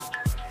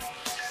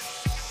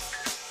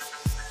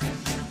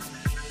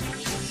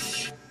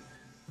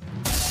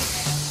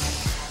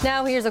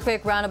Now, here's a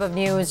quick roundup of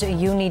news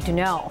you need to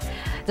know.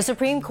 The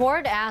Supreme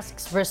Court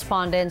asks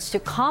respondents to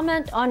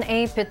comment on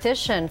a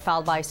petition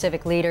filed by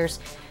civic leaders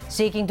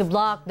seeking to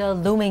block the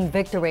looming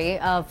victory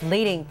of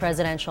leading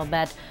presidential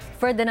bet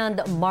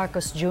Ferdinand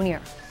Marcos Jr.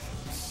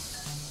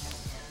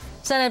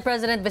 Senate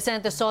President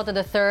Vicente Sotto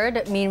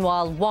III,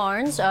 meanwhile,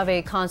 warns of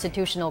a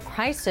constitutional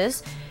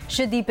crisis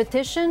should the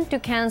petition to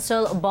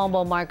cancel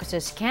Bongbong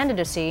Marcos's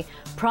candidacy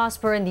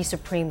prosper in the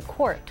Supreme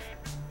Court.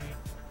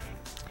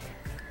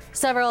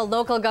 Several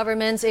local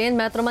governments in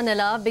Metro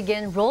Manila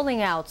begin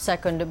rolling out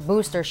second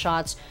booster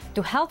shots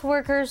to health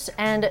workers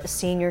and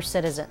senior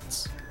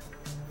citizens.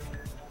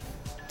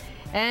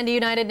 And the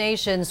United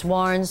Nations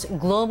warns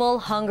global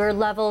hunger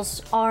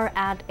levels are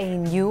at a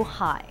new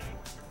high.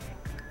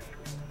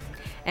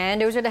 And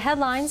those are the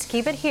headlines.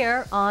 Keep it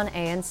here on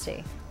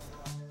ANC.